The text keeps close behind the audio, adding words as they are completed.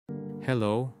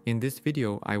Hello, in this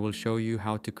video I will show you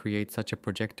how to create such a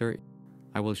projector.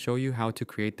 I will show you how to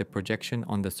create the projection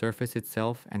on the surface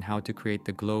itself and how to create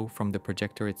the glow from the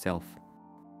projector itself.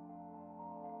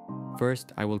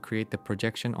 First, I will create the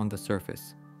projection on the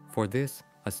surface. For this,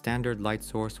 a standard light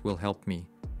source will help me.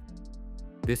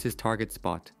 This is target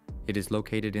spot. It is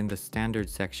located in the standard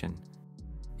section.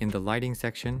 In the lighting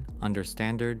section, under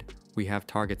standard, we have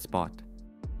target spot.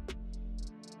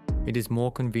 It is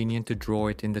more convenient to draw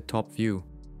it in the top view.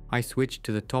 I switch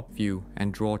to the top view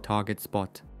and draw target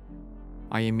spot.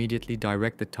 I immediately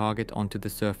direct the target onto the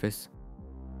surface.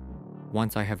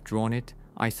 Once I have drawn it,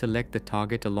 I select the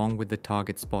target along with the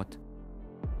target spot,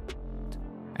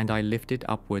 and I lift it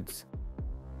upwards.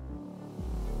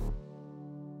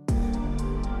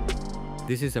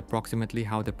 This is approximately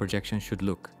how the projection should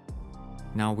look.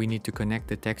 Now we need to connect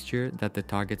the texture that the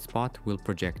target spot will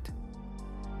project.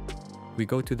 We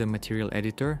go to the material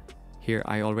editor. Here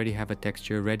I already have a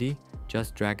texture ready,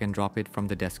 just drag and drop it from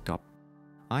the desktop.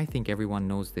 I think everyone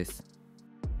knows this.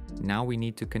 Now we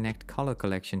need to connect color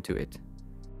collection to it.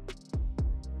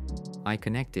 I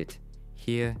connect it.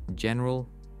 Here, General,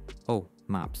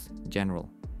 Maps, General.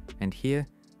 And here,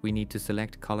 we need to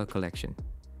select color collection.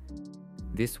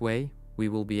 This way, we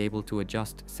will be able to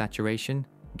adjust saturation,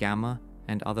 gamma,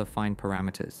 and other fine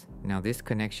parameters. Now this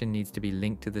connection needs to be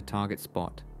linked to the target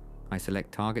spot. I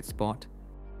select target spot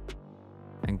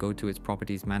and go to its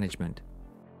properties management.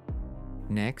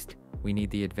 Next, we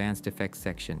need the advanced effects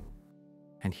section.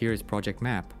 And here is project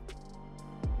map.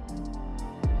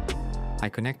 I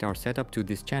connect our setup to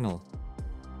this channel.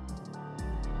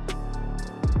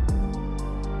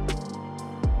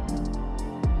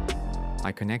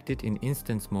 I connect it in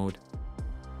instance mode.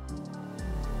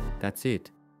 That's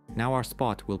it. Now our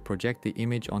spot will project the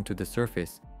image onto the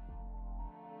surface.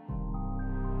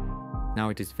 Now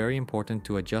it is very important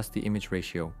to adjust the image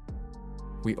ratio.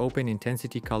 We open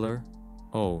intensity color,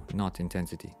 not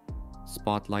intensity,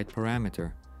 spotlight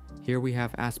parameter. Here we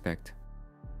have aspect.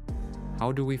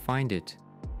 How do we find it?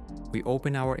 We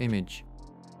open our image.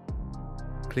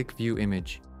 Click view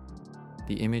image.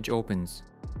 The image opens.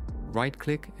 Right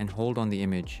click and hold on the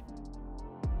image.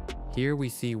 Here we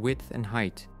see width and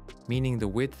height, meaning the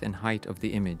width and height of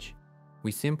the image.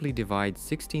 We simply divide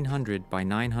 1600 by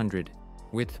 900,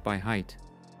 width by height,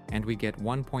 and we get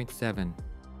 1.7.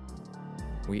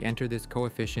 We enter this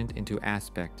coefficient into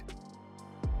aspect.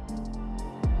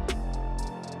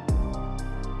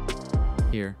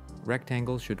 Here,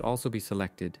 rectangle should also be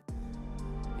selected.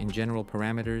 In general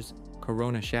parameters,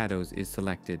 corona shadows is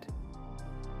selected.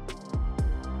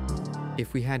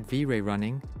 If we had V-Ray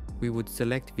running, we would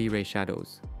select V-Ray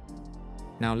shadows.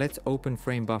 Now let's open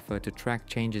frame buffer to track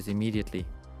changes immediately.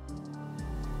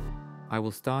 I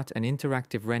will start an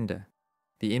interactive render.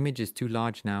 The image is too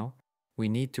large now. We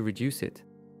need to reduce it.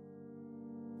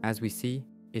 As we see,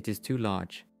 it is too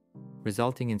large,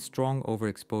 resulting in strong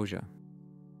overexposure.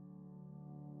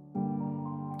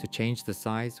 To change the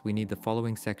size, we need the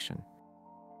following section.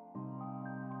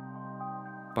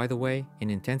 By the way, in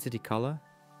intensity color,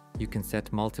 you can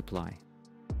set multiply.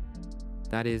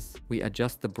 That is, we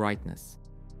adjust the brightness.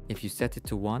 If you set it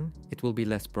to 1, it will be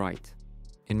less bright.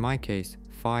 In my case,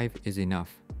 5 is enough.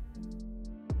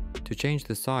 To change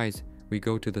the size, we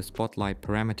go to the spotlight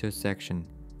parameters section.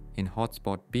 In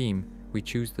hotspot beam, we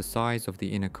choose the size of the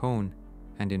inner cone,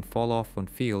 and in fall off on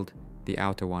field, the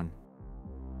outer one.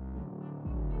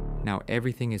 Now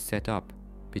everything is set up.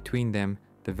 Between them,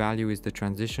 the value is the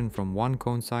transition from one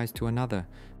cone size to another.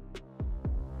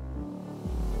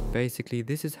 Basically,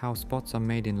 this is how spots are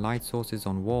made in light sources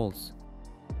on walls.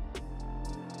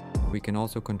 We can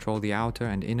also control the outer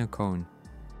and inner cone.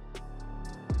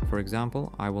 For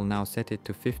example, I will now set it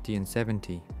to 50 and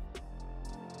 70,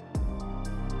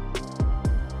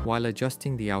 while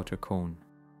adjusting the outer cone.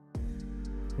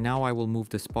 Now I will move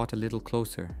the spot a little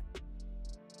closer.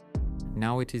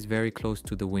 Now it is very close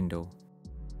to the window.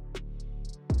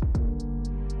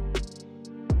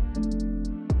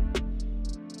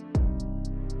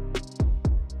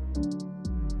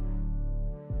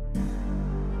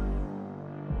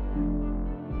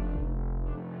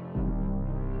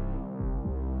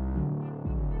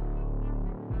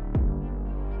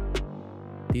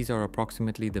 These are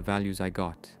approximately the values I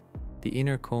got. The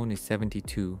inner cone is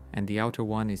 72 and the outer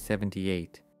one is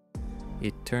 78.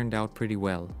 It turned out pretty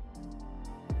well.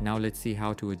 Now let's see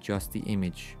how to adjust the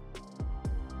image.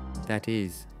 That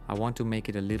is, I want to make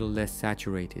it a little less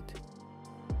saturated.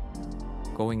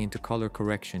 Going into color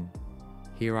correction.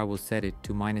 Here I will set it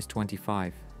to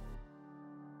 -25.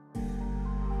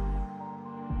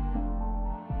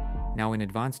 Now in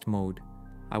advanced mode,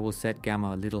 I will set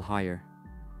gamma a little higher.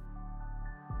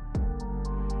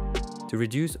 To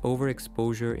reduce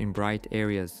overexposure in bright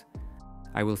areas,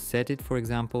 I will set it, for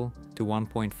example, to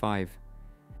 1.5.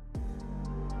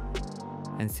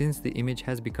 And since the image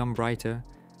has become brighter,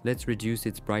 let's reduce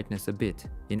its brightness a bit.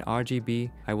 In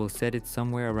RGB, I will set it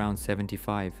somewhere around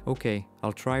 75. Okay,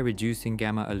 I'll try reducing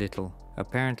gamma a little.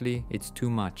 Apparently, it's too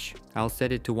much. I'll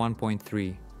set it to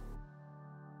 1.3.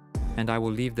 And I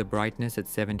will leave the brightness at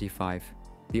 75.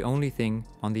 The only thing,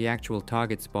 on the actual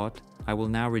target spot, I will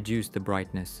now reduce the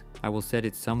brightness. I will set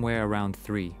it somewhere around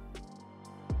 3.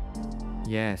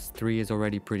 Yes, 3 is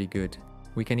already pretty good.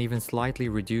 We can even slightly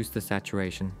reduce the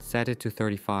saturation, set it to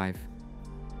 35.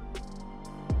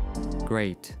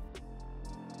 Great.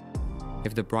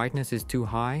 If the brightness is too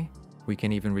high, we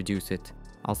can even reduce it.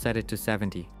 I'll set it to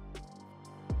 70.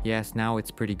 Yes, now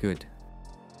it's pretty good.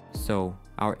 So,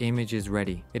 our image is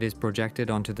ready. It is projected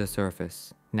onto the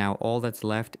surface. Now all that's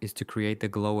left is to create the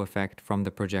glow effect from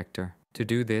the projector. To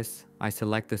do this, I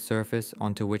select the surface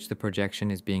onto which the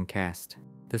projection is being cast,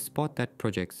 the spot that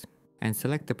projects, and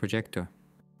select the projector.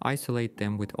 Isolate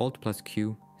them with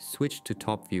Alt+Q, switch to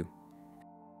top view.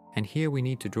 And here we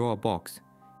need to draw a box.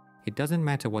 It doesn't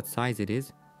matter what size it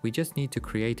is, we just need to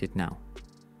create it now.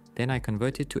 Then I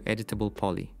convert it to editable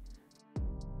poly.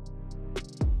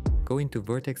 Go into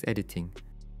vertex editing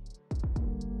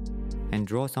and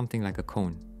draw something like a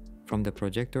cone, from the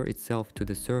projector itself to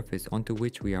the surface onto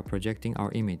which we are projecting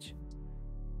our image.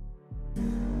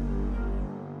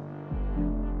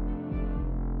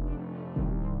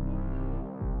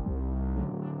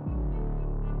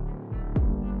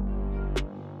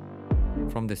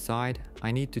 From the side,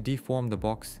 I need to deform the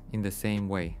box in the same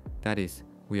way. That is,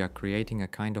 we are creating a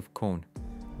kind of cone,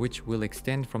 which will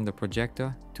extend from the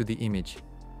projector to the image.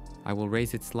 I will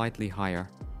raise it slightly higher.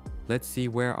 Let's see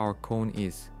where our cone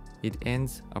is. It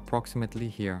ends approximately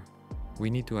here. We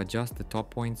need to adjust the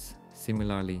top points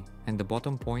similarly, and the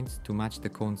bottom points to match the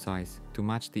cone size, to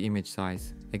match the image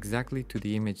size, exactly to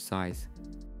the image size.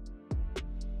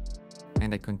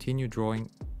 And I continue drawing,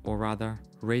 or rather,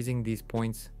 raising these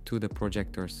points to the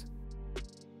projectors.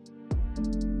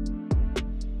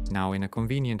 Now in a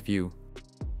convenient view,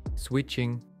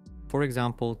 switching, for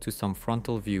example, to some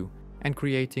frontal view and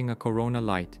creating a corona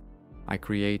light. I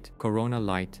create corona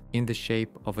light in the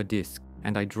shape of a disc,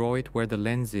 and I draw it where the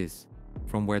lens is,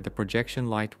 from where the projection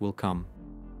light will come.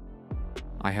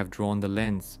 I have drawn the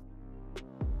lens.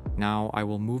 Now I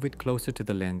will move it closer to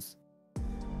the lens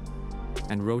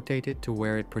and rotate it to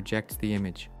where it projects the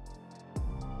image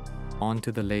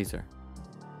onto the laser.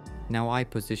 Now I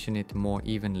position it more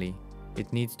evenly.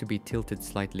 It needs to be tilted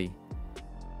slightly.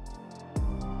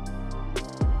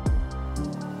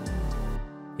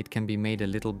 It can be made a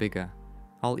little bigger.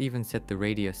 I'll even set the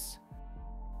radius.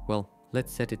 Well,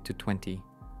 let's set it to 20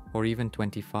 or even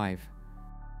 25.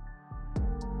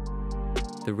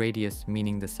 The radius,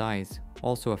 meaning the size,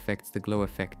 also affects the glow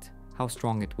effect, how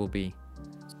strong it will be.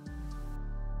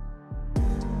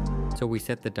 So we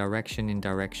set the direction in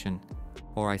direction,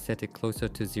 or I set it closer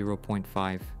to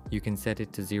 0.5. You can set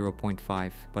it to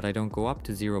 0.5, but I don't go up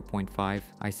to 0.5,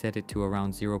 I set it to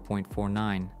around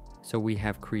 0.49. So we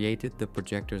have created the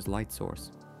projector's light source,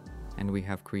 and we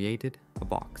have created a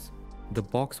box. The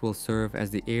box will serve as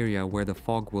the area where the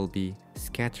fog will be,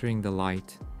 scattering the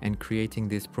light and creating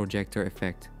this projector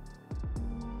effect.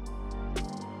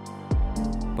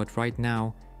 But right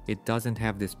now, it doesn't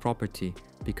have this property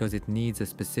because it needs a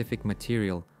specific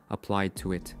material applied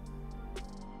to it.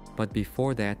 But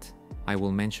before that, I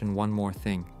will mention one more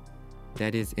thing.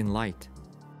 That is in light.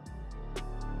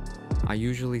 I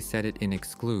usually set it in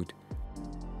exclude.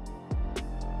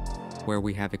 Where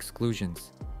we have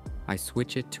exclusions, I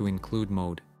switch it to include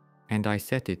mode. And I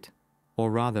set it,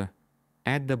 or rather,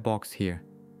 add the box here,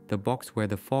 the box where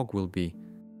the fog will be,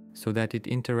 so that it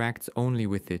interacts only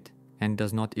with it and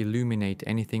does not illuminate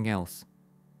anything else.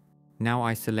 Now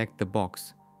I select the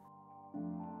box.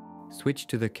 Switch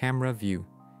to the camera view,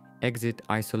 exit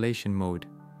isolation mode,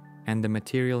 and the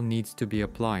material needs to be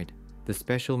applied. The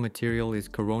special material is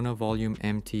Corona Volume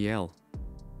MTL.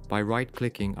 By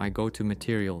right-clicking, I go to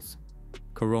Materials,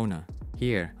 Corona.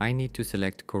 Here, I need to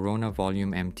select Corona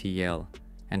Volume MTL,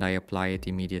 and I apply it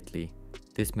immediately,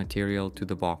 this material to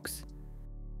the box,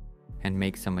 and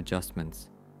make some adjustments.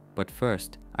 But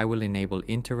first, I will enable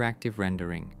interactive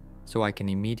rendering, so I can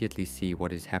immediately see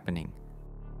what is happening.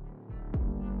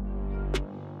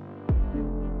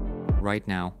 Right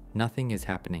now, nothing is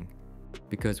happening,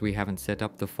 because we haven't set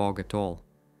up the fog at all.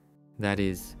 That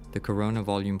is, the corona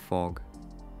volume fog.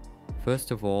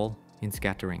 First of all, in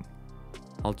scattering,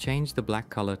 I'll change the black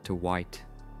color to white.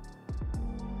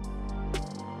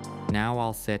 Now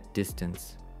I'll set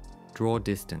distance, draw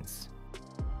distance.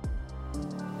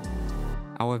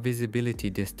 Our visibility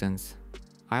distance,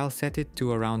 I'll set it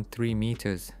to around 3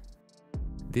 meters.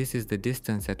 This is the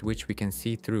distance at which we can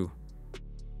see through.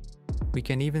 We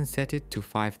can even set it to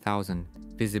 5,000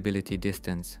 visibility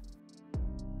distance.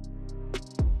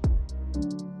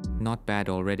 Not bad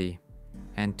already.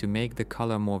 And to make the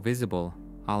color more visible,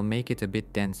 I'll make it a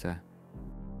bit denser.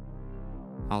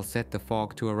 I'll set the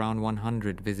fog to around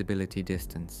 100 visibility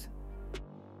distance.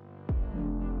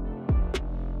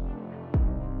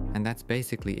 And that's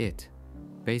basically it.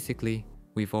 Basically,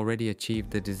 we've already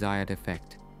achieved the desired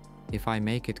effect. If I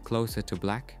make it closer to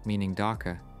black, meaning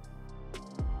darker,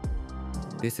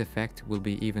 this effect will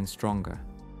be even stronger.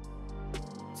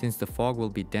 Since the fog will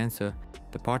be denser,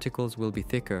 the particles will be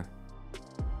thicker.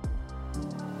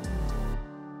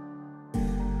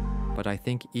 But I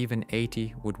think even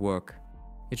 80 would work.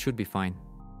 It should be fine.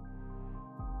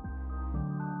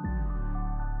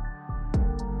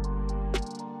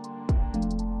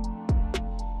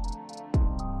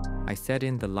 I set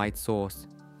in the light source,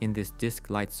 in this disk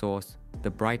light source, the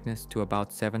brightness to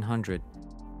about 700.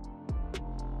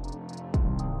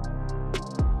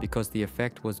 Because the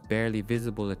effect was barely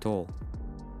visible at all.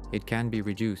 It can be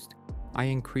reduced. I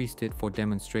increased it for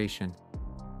demonstration.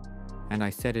 And I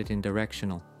set it in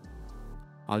directional.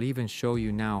 I'll even show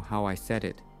you now how I set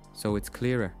it, so it's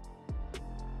clearer.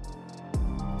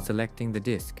 Selecting the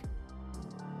disk.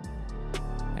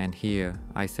 And here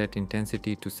I set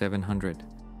intensity to 700.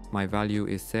 My value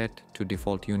is set to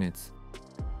default units.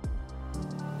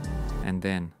 And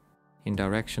then, in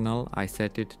directional, I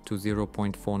set it to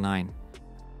 0.49.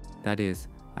 That is,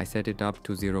 I set it up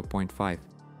to 0.5.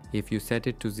 If you set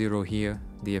it to 0 here,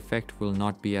 the effect will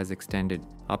not be as extended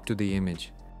up to the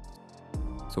image.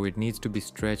 So it needs to be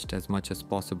stretched as much as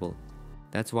possible.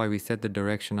 That's why we set the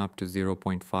direction up to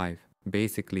 0.5.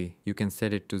 Basically, you can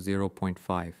set it to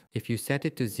 0.5. If you set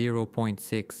it to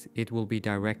 0.6, it will be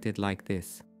directed like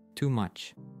this. Too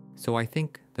much. So I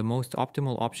think the most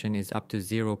optimal option is up to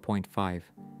 0.5.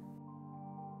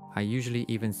 I usually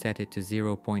even set it to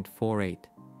 0.48.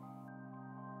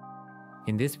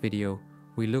 In this video,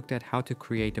 we looked at how to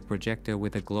create a projector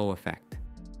with a glow effect.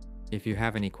 If you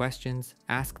have any questions,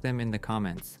 ask them in the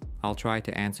comments. I'll try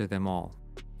to answer them all.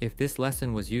 If this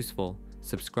lesson was useful,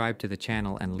 subscribe to the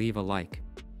channel and leave a like.